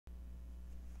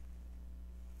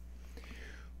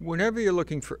Whenever you're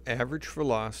looking for average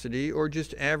velocity or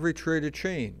just average rate of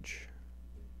change,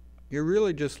 you're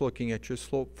really just looking at your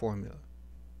slope formula.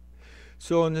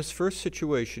 So in this first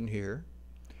situation here,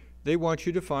 they want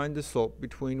you to find the slope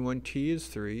between when t is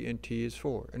 3 and t is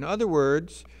 4. In other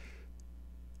words,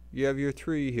 you have your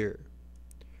 3 here.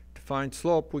 To find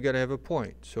slope, we got to have a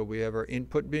point. So we have our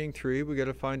input being 3, we got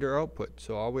to find our output.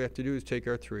 So all we have to do is take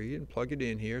our 3 and plug it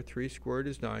in here. 3 squared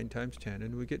is 9 times 10,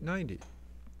 and we get 90.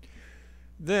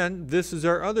 Then this is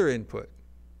our other input.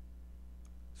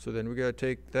 So then we got to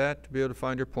take that to be able to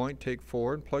find our point, take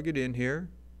 4 and plug it in here,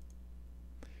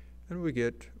 and we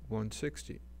get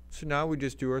 160. So now we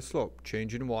just do our slope,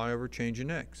 change in y over change in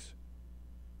x.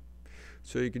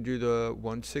 So you can do the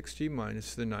 160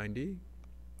 minus the 90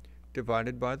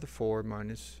 divided by the 4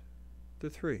 minus the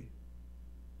 3.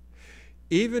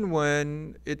 Even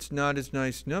when it's not as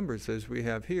nice numbers as we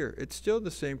have here, it's still the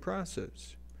same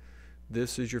process.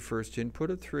 This is your first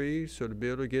input of 3, so to be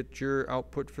able to get your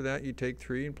output for that, you take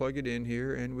 3 and plug it in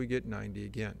here, and we get 90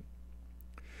 again.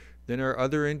 Then our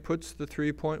other input's the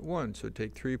 3.1, so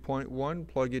take 3.1,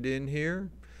 plug it in here.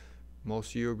 Most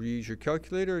of you will use your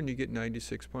calculator, and you get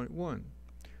 96.1.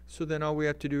 So then all we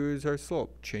have to do is our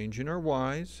slope, change in our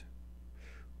y's,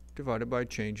 divided by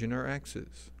change in our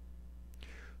x's.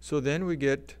 So then we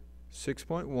get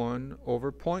 6.1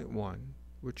 over 0.1,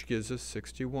 which gives us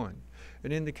 61.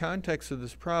 And in the context of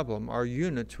this problem, our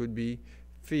units would be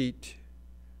feet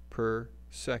per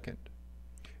second.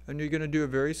 And you're going to do a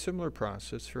very similar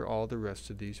process for all the rest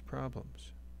of these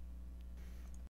problems.